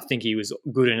saying I think he was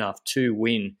good enough to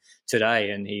win today,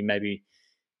 and he maybe,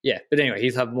 But anyway,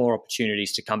 he'll have more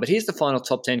opportunities to come. But here's the final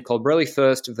top 10. Colbrelli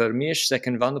first, Vermeersch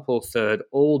second, Van der Poel third,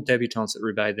 all debutants at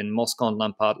Roubaix, then Moscon,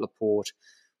 Lampard, Laporte,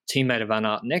 teammate of Van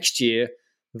Aert next year,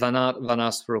 Van Aert, Van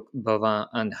Aspbroek, Bovin,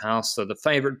 and Hauser. The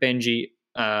favourite, Benji,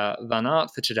 Van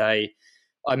Aert for today.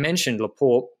 I mentioned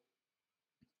Laporte.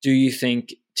 Do you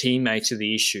think teammates are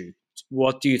the issue?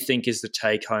 What do you think is the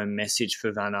take-home message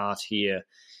for Van Aert here?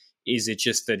 Is it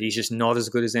just that he's just not as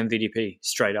good as MVDP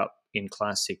straight up in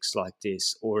classics like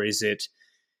this? Or is it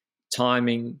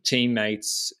timing,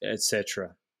 teammates,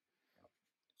 etc.?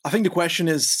 I think the question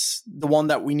is the one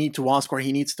that we need to ask, or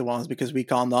he needs to ask, because we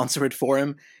can't answer it for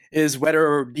him, is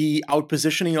whether the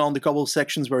outpositioning on the couple of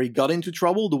sections where he got into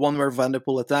trouble, the one where Van der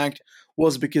Poel attacked,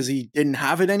 was because he didn't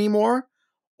have it anymore,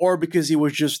 or because he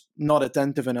was just not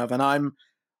attentive enough. And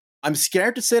I'm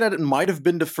scared to say that it might have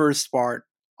been the first part.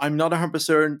 I'm not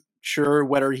 100% sure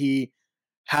whether he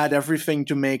had everything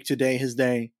to make today his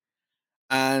day.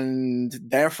 And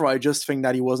therefore, I just think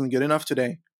that he wasn't good enough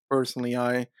today. Personally,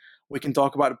 we can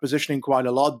talk about the positioning quite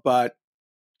a lot, but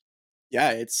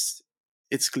yeah,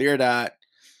 it's clear that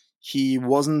he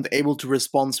wasn't able to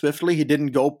respond swiftly. He didn't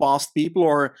go past people,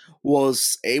 or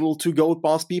was able to go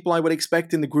past people, I would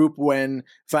expect, in the group when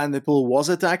Van der Poel was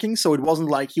attacking. So it wasn't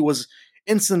like he was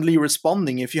instantly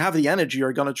responding. If you have the energy,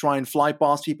 you're going to try and fly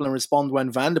past people and respond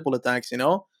when Van der Poel attacks,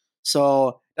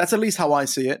 So that's at least how I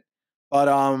see it. But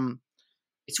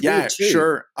it's weird too.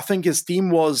 Sure. I think his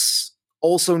team was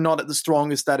also not at the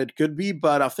strongest that it could be,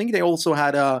 but I think they also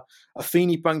had a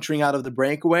Feeney puncturing out of the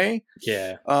breakaway.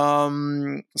 Yeah.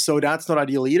 So that's not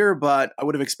ideal either, but I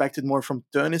would have expected more from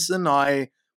Teunissen. I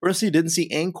personally didn't see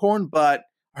Einkorn, but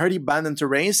I heard he abandoned the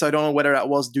race. So I don't know whether that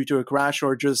was due to a crash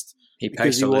or just he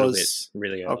paced a little bit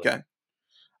really early. Okay.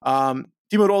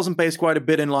 Timo Rosen paced quite a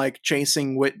bit in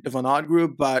chasing with the Van Aert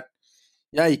group, but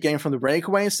yeah, he came from the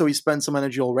breakaway, so he spent some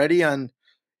energy already. And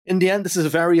in the end, this is a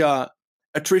very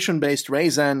attrition-based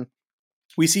race, and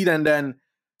we see that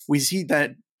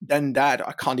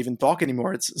I can't even talk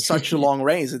anymore. It's such a long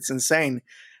race. It's insane.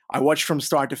 I watched from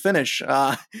start to finish.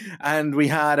 And we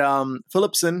had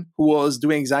Philipsen, who was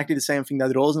doing exactly the same thing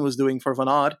that Rosen was doing for Van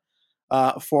Aert,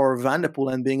 for Van der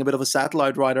Poel, and being a bit of a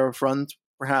satellite rider up front,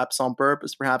 perhaps on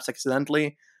purpose, perhaps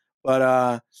accidentally.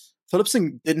 But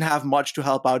Philipsen didn't have much to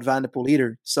help out Van der Poel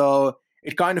either. So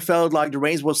it kind of felt like the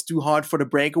race was too hard for the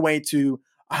breakaway to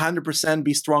 100%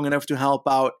 be strong enough to help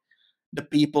out the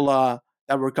people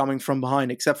that were coming from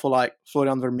behind, except for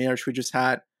Florian Vermeersch, who just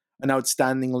had an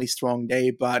outstandingly strong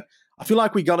day. But I feel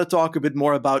like we got to talk a bit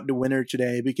more about the winner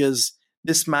today, because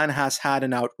this man has had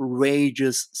an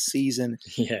outrageous season.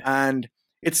 Yeah. And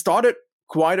it started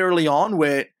quite early on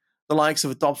with the likes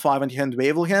of a top 5 at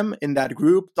Gent-Wevelgem in that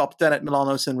group, top 10 at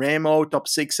Milano-San Remo, top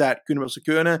 6 at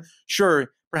Kuurne-Brussel-Kuurne.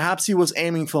 Sure, perhaps he was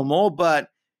aiming for more, but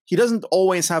he doesn't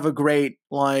always have a great,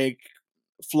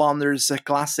 Flanders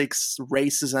classics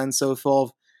races and so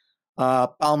forth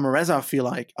palmarès, I feel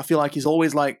like. I feel like he's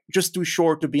always, just too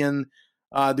short to be in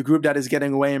the group that is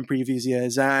getting away in previous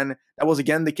years. And that was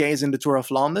again the case in the Tour of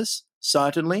Flanders,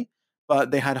 certainly.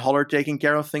 But they had Holler taking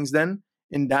care of things then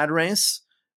in that race.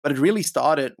 But it really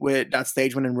started with that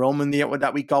stage when in Rome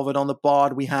that we covered on the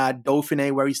pod. We had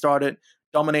Dauphiné, where he started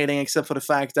dominating, except for the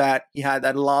fact that he had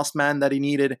that last man that he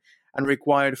needed and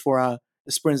required for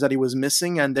the sprints that he was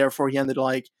missing, and therefore he ended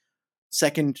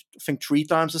second, I think 3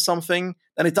 times or something.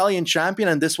 An Italian champion,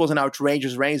 and this was an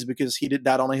outrageous race because he did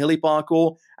that on a hilly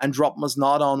parcours and dropped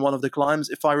Masnada on one of the climbs,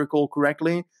 if I recall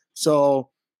correctly. So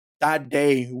that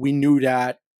day we knew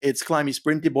that it's climby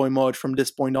sprinty boy mode from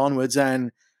this point onwards,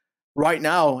 and right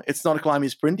now it's not a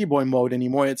climby sprinty boy mode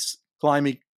anymore, it's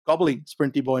climby cobbly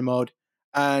sprinty boy mode.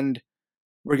 And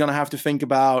we're going to have to think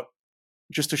about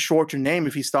just a shorter name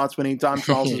if he starts winning time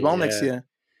trials as well next year.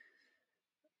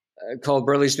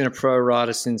 Colbrelli's been a pro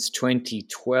rider since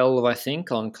 2012, I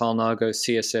think, on Colnago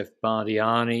CSF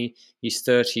Bardiani. He's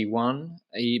 31.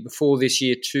 Before this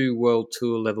year, 2 World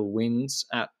Tour level wins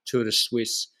at Tour de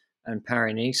Suisse and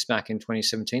Paris-Nice back in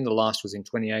 2017. The last was in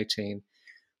 2018.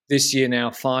 This year now,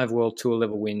 5 World Tour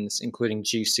level wins, including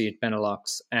GC at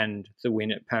Benelux and the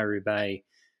win at Paris-Roubaix,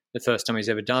 the first time he's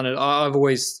ever done it.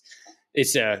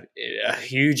 It's a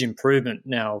huge improvement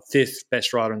now, 5th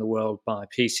best rider in the world by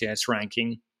PCS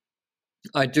ranking.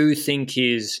 I do think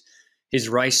his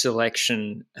race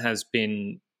selection has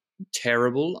been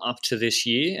terrible up to this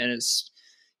year, and it's,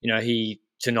 he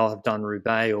to not have done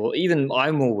Roubaix, or even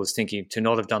I more was thinking to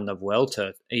not have done the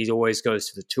Vuelta. He always goes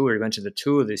to the Tour. He went to the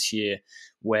Tour this year,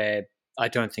 where I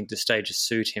don't think the stages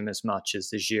suit him as much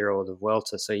as the Giro or the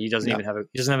Vuelta. So he doesn't even have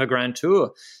a Grand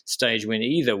Tour stage win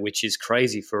either, which is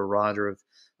crazy for a rider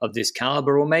of this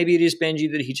caliber. Or maybe it is,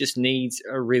 Benji, that he just needs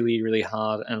a really, really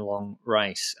hard and long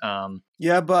race.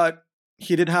 Yeah, but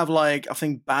he did have, I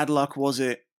think bad luck, was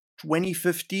it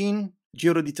 2015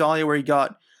 Giro d'Italia, where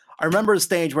I remember a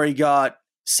stage where he got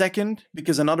second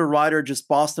because another rider just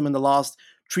passed him in the last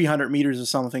 300 meters or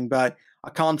something, but I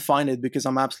can't find it because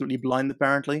I'm absolutely blind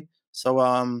apparently.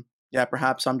 So yeah,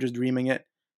 perhaps I'm just dreaming it.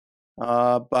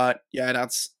 But yeah,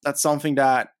 that's something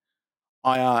that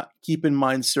I keep in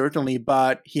mind certainly.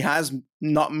 But he has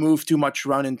not moved too much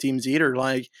around in teams either.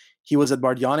 He was at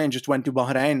Bardiani and just went to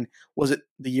Bahrain. Was it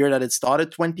the year that it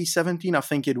started, 2017? I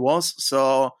think it was.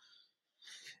 So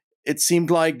it seemed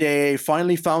like they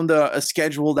finally found a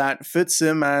schedule that fits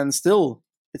him, and still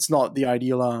it's not the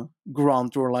ideal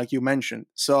Grand Tour like you mentioned.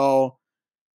 So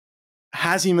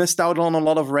has he missed out on a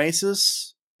lot of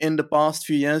races in the past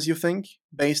few years, you think,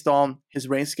 based on his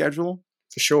race schedule?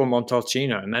 For sure,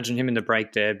 Montalcino. Imagine him in the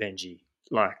break there, Benji.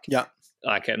 Yeah.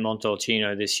 Like at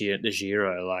Montalcino this year at the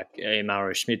Giro,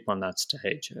 Mauro Schmidt on that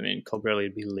stage. I mean, Colbrelli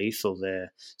would be lethal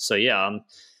there. So yeah,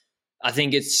 I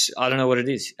think I don't know what it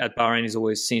is. At Bahrain, he's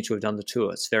always seemed to have done the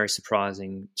Tour. It's very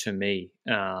surprising to me.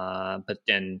 But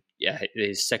then, yeah,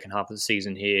 his second half of the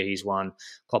season here, he's won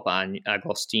Coppa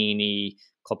Agostini,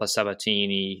 Coppa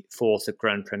Sabatini, fourth at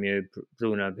Gran Premio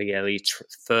Bruno Beghelli,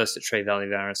 first at Tre Valli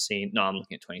Varasine. No, I'm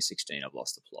looking at 2016. I've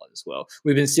lost the plot as well.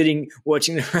 We've been sitting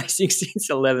watching the racing since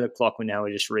 11 o'clock, and now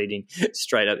we're just reading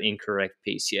straight up incorrect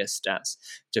PCS stats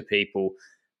to people.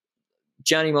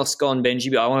 Gianni Moscon,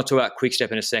 Benji, but I want to talk about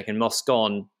Quickstep in a second.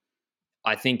 Moscon,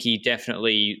 I think he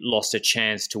definitely lost a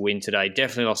chance to win today.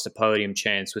 Definitely lost a podium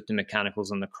chance with the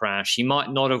mechanicals and the crash. He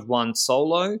might not have won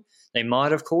solo. They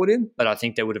might have caught him, but I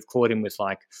think they would have caught him with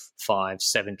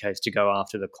 5-7Ks to go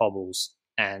after the cobbles.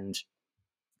 And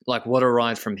what a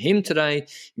ride from him today.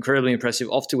 Incredibly impressive.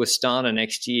 Off to Astana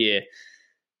next year.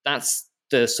 That's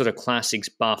the sort of classics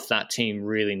buff that team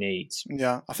really needs.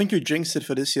 Yeah, I think you jinxed it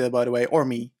for this year, by the way, or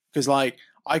me. Because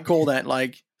I called at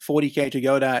 40K to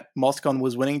go that Moscon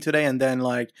was winning today, and then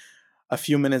a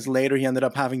few minutes later he ended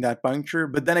up having that puncture.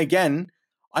 But then again,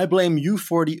 I blame you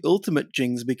for the ultimate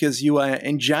jinx, because you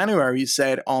in January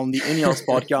said on the Ineos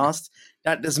podcast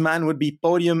that this man would be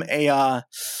podium a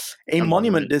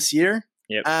monument this year.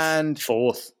 Yep. And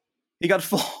fourth. He got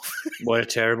fourth. What a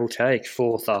terrible take.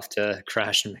 Fourth after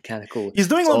crash and mechanical. He's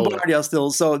doing Lombardia still,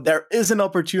 so there is an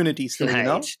opportunity still,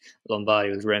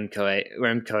 Lombardia with Remco,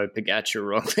 Pogacar,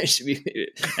 Roglic,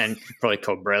 and probably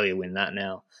Colbrelli win that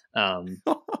now.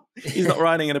 He's not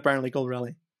riding it, apparently,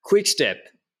 Colbrelli. Quickstep,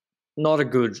 not a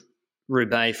good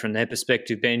Roubaix from their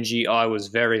perspective, Benji. I was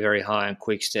very, very high on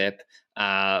Quickstep.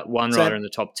 One rider in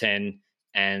the top 10,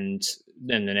 and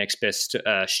then the next best,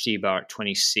 Stibar at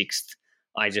 26th.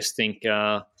 I just think,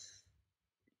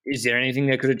 is there anything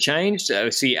that could have changed?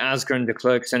 See Asgreen, de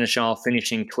Klerk, Seneschal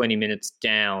finishing 20 minutes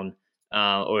down,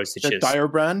 or is it the just tire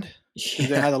brand? Yeah.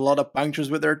 They had a lot of punctures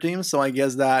with their team, so I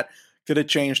guess that could have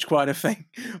changed quite a thing.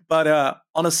 But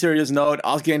on a serious note,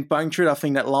 Asgreen punctured. I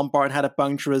think that Lampard had a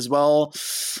puncture as well.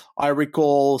 I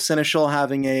recall Seneschal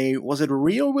having was it a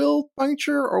rear wheel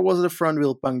puncture or was it a front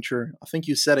wheel puncture? I think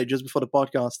you said it just before the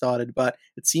podcast started, but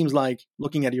it seems like,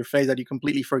 looking at your face, that you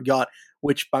completely forgot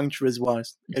which puncture it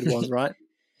was, right?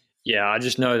 Yeah, I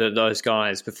just know that those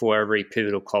guys, before every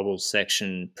pivotal cobbles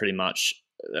section, pretty much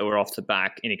they were off the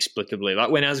back inexplicably.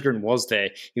 Like when Asgreen was there,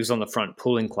 he was on the front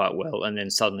pulling quite well and then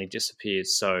suddenly disappeared.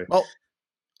 So, well,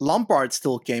 Lampard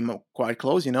still came quite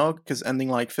close, because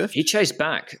ending fifth. He chased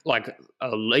back.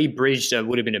 A Lee Bridge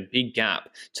would have been a big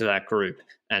gap to that group.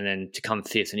 And then to come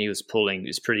fifth and he was pulling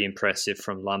is pretty impressive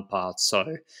from Lampard.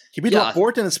 So he beat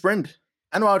Laporte in a sprint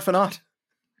and Wout van Aert.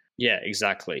 Yeah,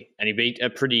 exactly. And he beat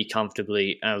pretty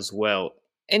comfortably as well.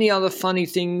 Any other funny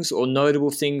things or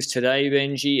notable things today,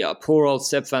 Benji? Poor old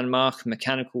Sepp van Mark,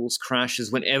 mechanicals,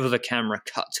 crashes. Whenever the camera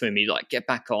cut to him, he'd get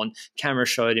back on. Camera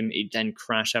showed him, he'd then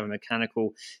crash, have a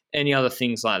mechanical. Any other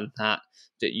things like that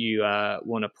you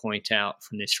want to point out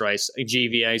from this race?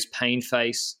 GVA's pain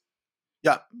face.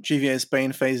 Yeah, GVA's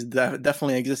pain face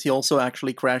definitely exists. He also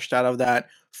actually crashed out of that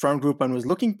front group and was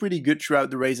looking pretty good throughout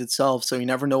the race itself, so you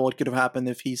never know what could have happened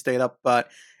if he stayed up.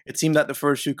 But it seemed that the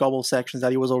first two cobble sections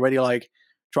that he was already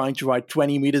trying to ride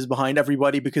 20 meters behind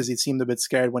everybody because he seemed a bit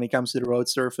scared when it comes to the road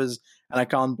surface, and I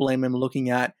can't blame him looking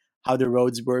at how the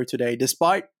roads were today,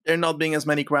 despite there not being as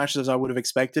many crashes as I would have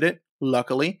expected it,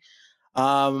 luckily.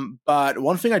 But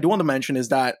one thing I do want to mention is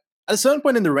that at a certain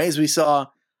point in the race, we saw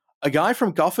a guy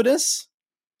from Cofidis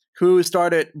who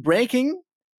started braking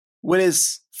with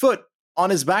his foot on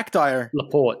his back tire.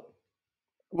 Laporte.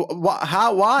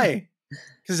 How? Why?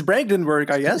 Because his brake didn't work,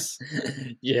 I guess.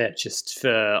 Yeah, just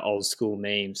for old school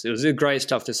memes. It was great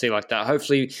stuff to see like that.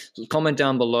 Hopefully, comment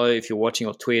down below if you're watching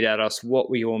or tweet at us. What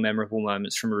were your memorable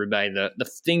moments from Roubaix?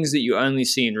 The things that you only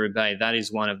see in Roubaix, that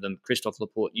is one of them. Christophe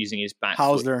Laporte using his back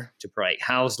foot to brake.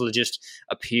 Hausler just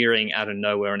appearing out of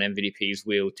nowhere on MVDP's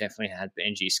wheel definitely had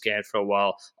Benji scared for a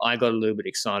while. I got a little bit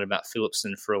excited about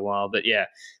Philipsen for a while. But yeah,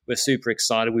 we're super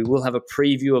excited. We will have a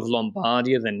preview of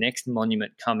Lombardia, the next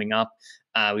monument coming up.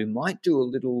 We might do a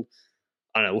little,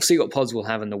 I don't know, we'll see what pods we'll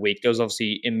have in the week. There was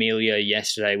obviously Emilia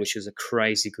yesterday, which was a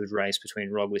crazy good race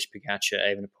between Roglic, Pogačar,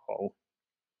 Evenepoel,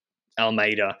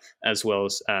 Almeida, as well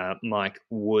as Mike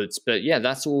Woods. But yeah,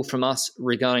 that's all from us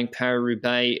regarding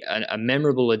Paris-Roubaix, a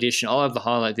memorable edition. I'll have the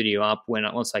highlight video up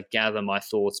once I gather my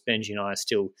thoughts. Benji and I are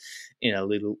still in a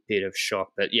little bit of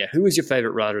shock. But yeah, who was your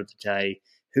favourite rider of the day?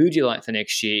 Who do you like for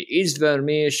next year? Is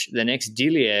Vermeersch the next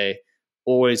Dillier?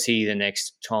 Or is he the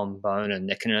next Tom Bonan?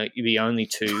 There can be only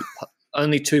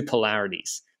two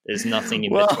polarities. There's nothing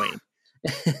in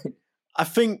between. I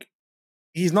think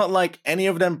he's not like any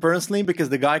of them personally because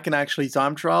the guy can actually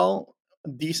time trial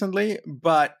decently.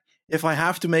 But if I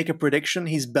have to make a prediction,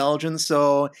 he's Belgian,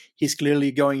 so he's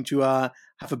clearly going to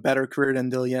have a better career than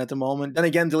Dillier at the moment. Then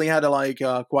again, Dillier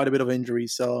had quite a bit of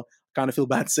injuries, so kind of feel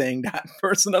bad saying that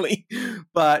personally.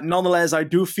 But nonetheless, I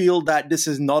do feel that this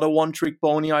is not a one-trick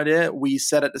pony idea. We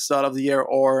said at the start of the year,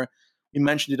 or we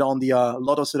mentioned it on the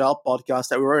Lotto Soudal podcast,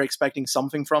 that we were expecting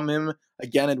something from him.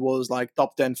 Again, it was like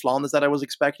top 10 Flanders that I was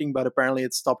expecting, but apparently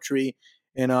it's top 3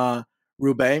 in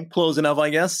Roubaix. Close enough, I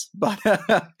guess. But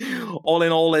all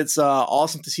in all, it's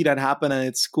awesome to see that happen, and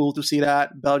it's cool to see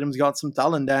that Belgium's got some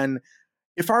talent. And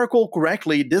if I recall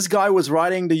correctly, this guy was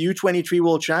riding the U23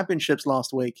 World Championships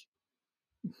last week.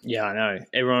 Yeah, I know.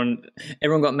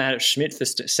 Everyone got mad at Schmidt for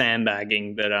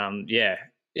sandbagging, but yeah,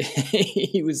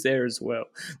 he was there as well,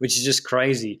 which is just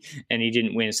crazy, and he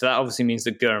didn't win. So that obviously means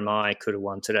that Gurmai could have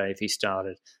won today if he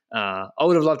started. I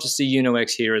would have loved to see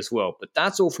UnoX here as well. But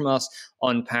that's all from us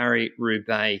on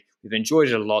Paris-Roubaix. We've enjoyed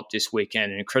it a lot this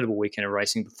weekend, an incredible weekend of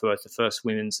racing before the first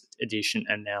women's edition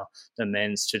and now the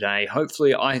men's today.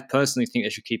 Hopefully, I personally think they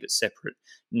should keep it separate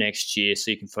next year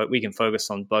so we can focus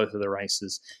on both of the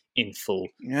races in full.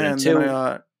 Yeah, and then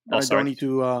I don't need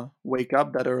to wake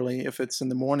up that early if it's in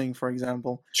the morning, for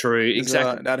example. True,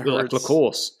 exactly. That hurts.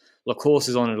 Like Lacourse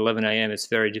is on at 11 a.m. It's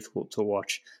very difficult to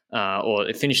watch, or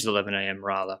it finishes 11 a.m.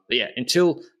 rather. But yeah,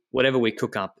 until whatever we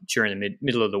cook up during the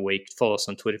middle of the week, follow us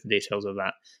on Twitter for details of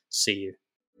that. See you.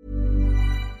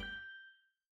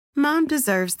 Mom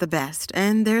deserves the best,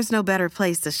 and there's no better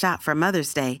place to shop for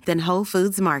Mother's Day than Whole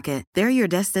Foods Market. They're your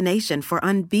destination for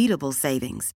unbeatable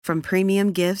savings, from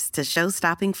premium gifts to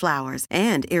show-stopping flowers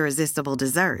and irresistible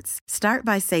desserts. Start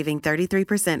by saving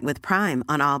 33% with Prime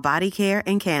on all body care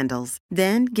and candles.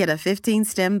 Then get a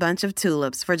 15-stem bunch of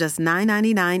tulips for just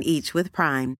 $9.99 each with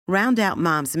Prime. Round out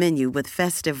Mom's menu with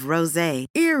festive rosé,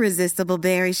 irresistible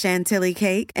berry chantilly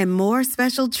cake, and more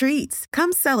special treats.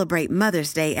 Come celebrate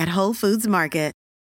Mother's Day at Whole Foods Market.